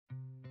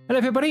Hello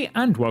everybody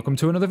and welcome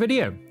to another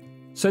video.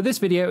 So this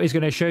video is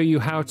going to show you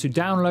how to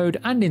download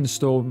and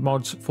install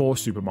mods for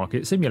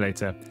Supermarket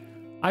Simulator.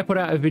 I put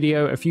out a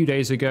video a few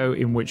days ago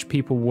in which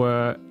people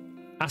were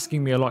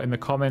asking me a lot in the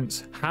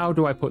comments, how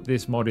do I put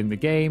this mod in the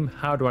game,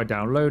 how do I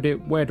download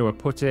it, where do I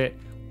put it,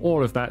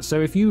 all of that.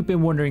 So if you've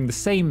been wondering the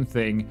same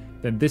thing,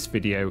 then this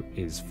video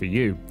is for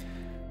you.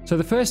 So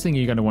the first thing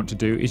you're going to want to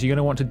do is you're going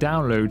to want to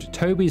download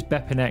Tobey's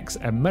BepInEx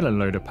and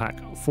MelonLoader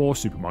pack for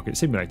Supermarket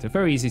Simulator.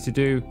 Very easy to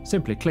do,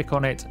 simply click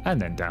on it and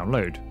then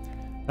download.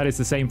 That is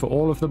the same for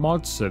all of the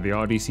mods, so the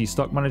RDC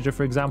Stock Manager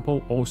for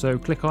example, also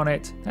click on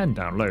it and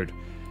download.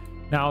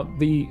 Now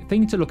the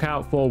thing to look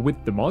out for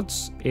with the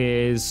mods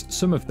is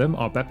some of them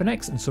are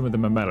BepInEx and some of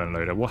them are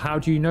MelonLoader. Well, how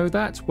do you know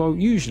that? Well,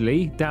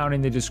 usually down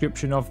in the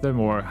description of them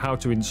or how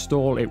to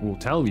install it will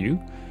tell you,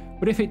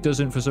 but if it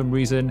doesn't for some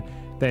reason,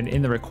 then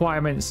in the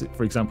requirements,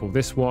 for example,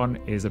 this one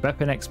is a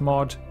BepInEx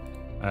mod.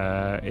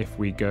 If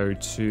we go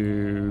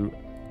to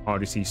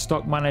RDC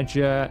Stock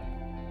Manager,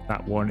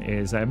 that one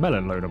is a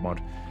MelonLoader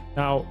mod.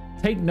 Now,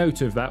 take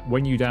note of that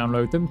when you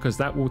download them, because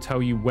that will tell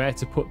you where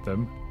to put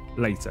them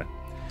later.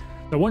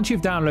 So once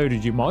you've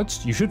downloaded your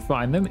mods, you should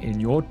find them in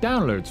your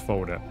downloads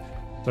folder.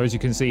 So as you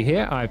can see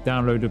here, I've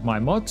downloaded my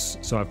mods.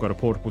 So I've got a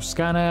portable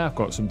scanner, I've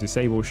got some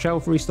disabled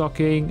shelf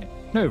restocking,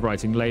 no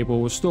overwriting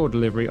labels, store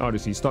delivery,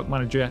 RDC Stock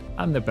Manager,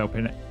 and the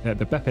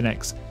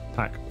BepInEx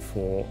pack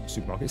for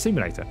Supermarket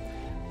Simulator.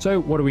 So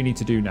what do we need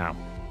to do now?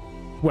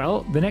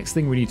 Well, the next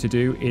thing we need to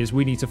do is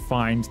we need to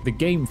find the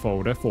game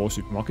folder for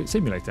Supermarket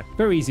Simulator.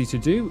 Very easy to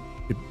do.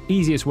 The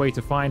easiest way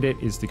to find it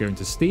is to go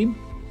into Steam,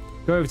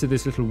 go over to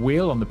this little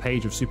wheel on the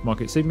page of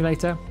Supermarket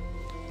Simulator,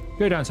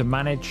 go down to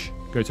Manage,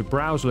 go to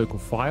Browse Local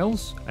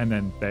Files, and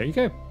then there you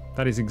go.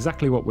 That is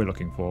exactly what we're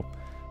looking for.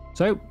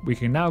 So we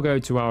can now go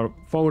to our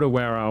folder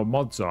where our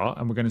mods are,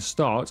 and we're going to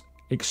start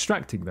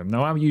extracting them.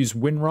 Now I use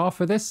WinRAR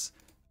for this,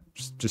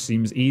 just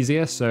seems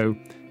easier, so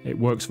it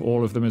works for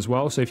all of them as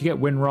well. So if you get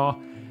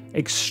WinRAR,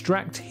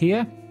 extract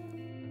here,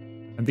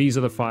 and these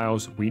are the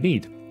files we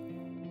need.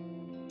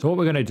 So what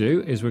we're going to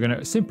do is we're going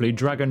to simply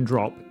drag and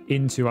drop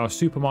into our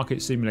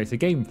Supermarket Simulator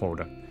game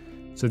folder.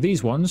 So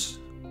these ones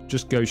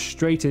just go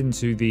straight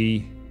into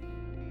the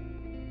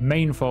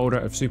main folder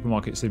of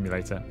Supermarket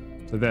Simulator.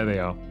 So there they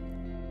are.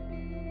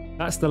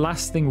 That's the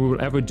last thing we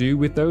will ever do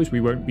with those.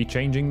 We won't be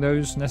changing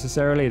those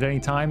necessarily at any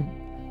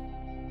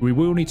time. We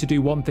will need to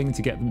do one thing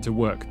to get them to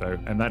work though,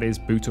 and that is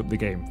boot up the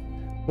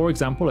game. For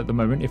example, at the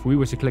moment, if we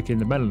were to click in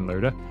the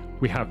MelonLoader,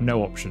 we have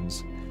no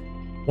options.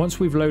 Once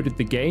we've loaded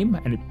the game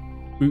and it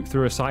boot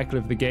through a cycle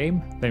of the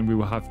game, then we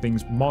will have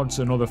things, mods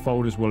and other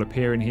folders will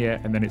appear in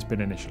here, and then it's been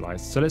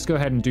initialized. So let's go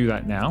ahead and do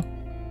that now.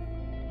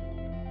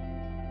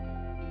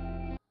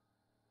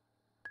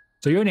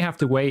 So you only have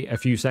to wait a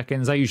few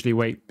seconds. I usually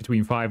wait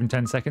between 5 and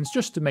 10 seconds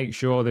just to make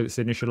sure that it's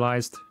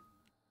initialized.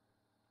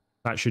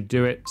 That should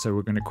do it. So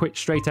we're going to quit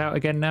straight out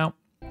again now.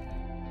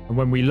 And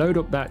when we load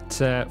up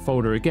that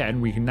folder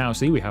again, we can now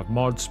see we have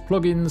mods,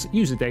 plugins,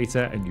 user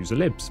data, and user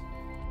libs.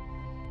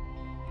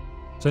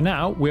 So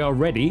now we are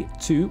ready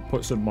to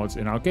put some mods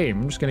in our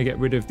game. I'm just going to get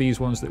rid of these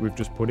ones that we've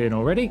just put in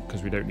already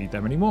because we don't need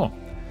them anymore.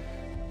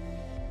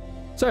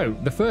 So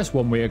the first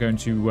one we are going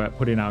to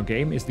put in our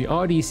game is the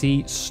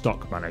RDC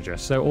Stock Manager.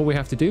 So all we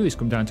have to do is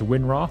come down to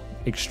WinRAR,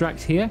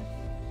 extract here,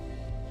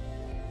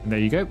 and there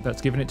you go,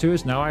 that's given it to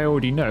us. Now I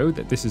already know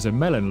that this is a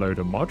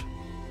MelonLoader mod,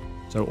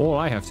 so all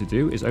I have to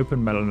do is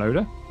open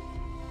MelonLoader,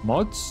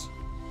 mods,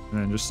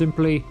 and then just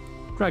simply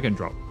drag and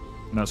drop,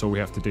 and that's all we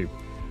have to do.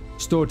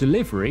 Store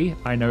delivery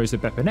I know is a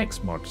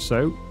BepInEx mod,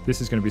 so this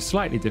is going to be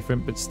slightly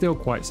different but still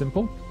quite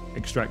simple.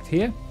 Extract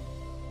here,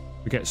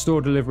 we get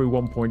store delivery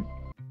 1.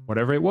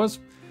 Whatever it was.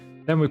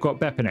 Then we've got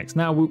BepInEx.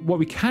 Now what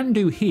we can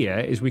do here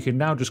is we can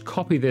now just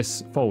copy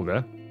this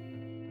folder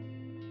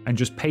and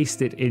just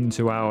paste it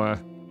into our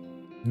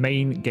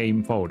main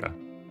game folder.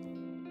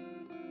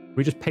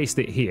 We just paste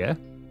it here,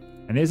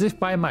 and as if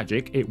by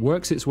magic it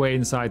works its way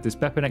inside this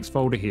BepInEx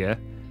folder here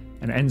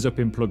and ends up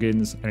in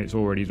plugins, and it's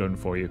already done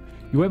for you.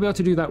 You won't be able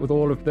to do that with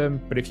all of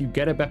them, but if you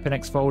get a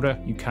BepInEx folder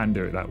you can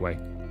do it that way.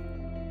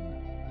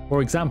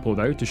 For example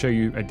though, to show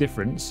you a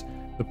difference,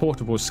 the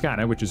portable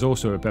scanner, which is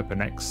also a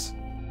BepInEx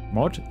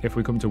mod, if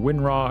we come to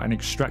WinRAR and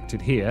extract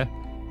it here,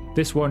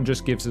 this one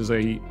just gives us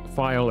a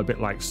file a bit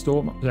like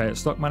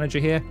Stock Manager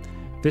here.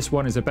 This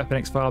one is a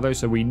BepInEx file though,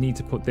 so we need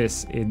to put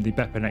this in the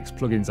BepInEx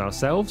plugins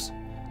ourselves.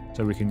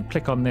 So we can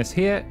click on this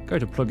here, go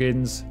to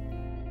plugins,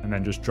 and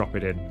then just drop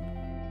it in.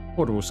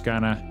 Portable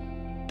scanner,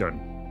 done.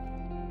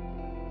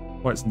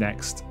 What's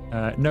next?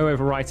 No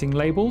overwriting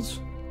labels.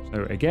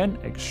 So again,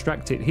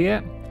 extract it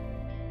here.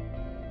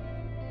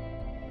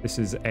 This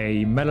is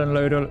a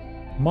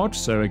MelonLoader mod,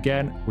 so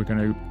again we're going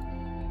to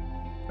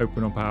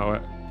open up our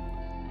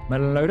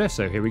MelonLoader.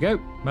 So here we go,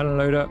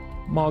 MelonLoader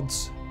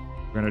mods.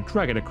 We're going to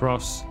drag it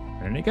across,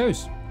 and it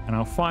goes. And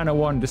our final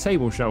one,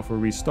 disable shelf for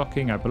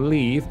restocking, I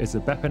believe is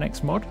a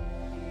BepInEx mod.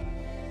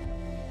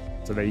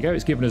 So there you go,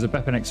 it's given us a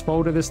BepInEx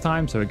folder this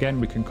time. So again,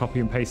 we can copy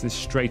and paste this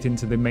straight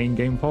into the main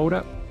game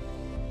folder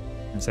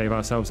and save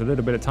ourselves a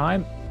little bit of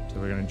time. So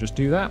we're going to just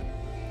do that.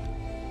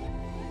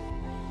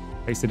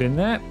 Paste it in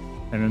there,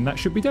 and then that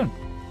should be done.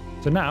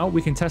 So now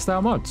we can test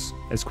our mods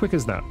as quick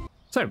as that.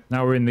 So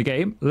now we're in the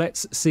game.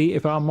 Let's see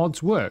if our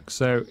mods work.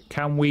 So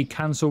can we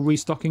cancel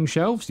restocking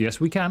shelves? Yes,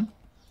 we can.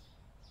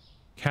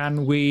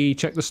 Can we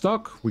check the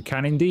stock? We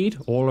can indeed.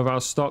 All of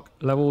our stock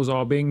levels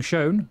are being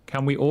shown.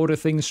 Can we order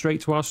things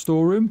straight to our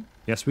storeroom?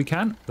 Yes, we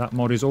can. That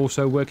mod is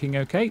also working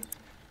okay.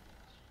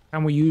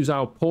 Can we use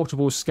our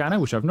portable scanner,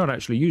 which I've not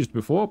actually used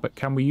before, but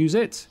can we use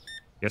it?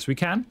 Yes, we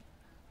can.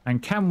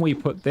 And can we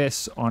put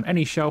this on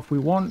any shelf we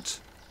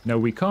want? No,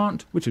 we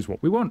can't, which is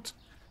what we want.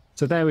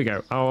 So there we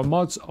go. Our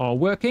mods are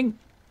working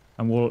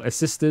and will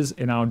assist us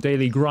in our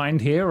daily grind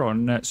here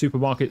on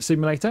Supermarket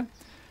Simulator.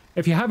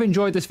 If you have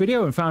enjoyed this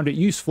video and found it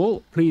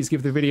useful, please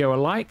give the video a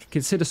like,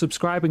 consider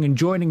subscribing and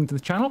joining the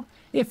channel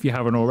if you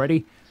haven't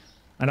already,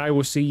 and I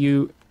will see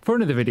you for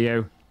another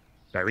video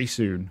very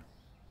soon.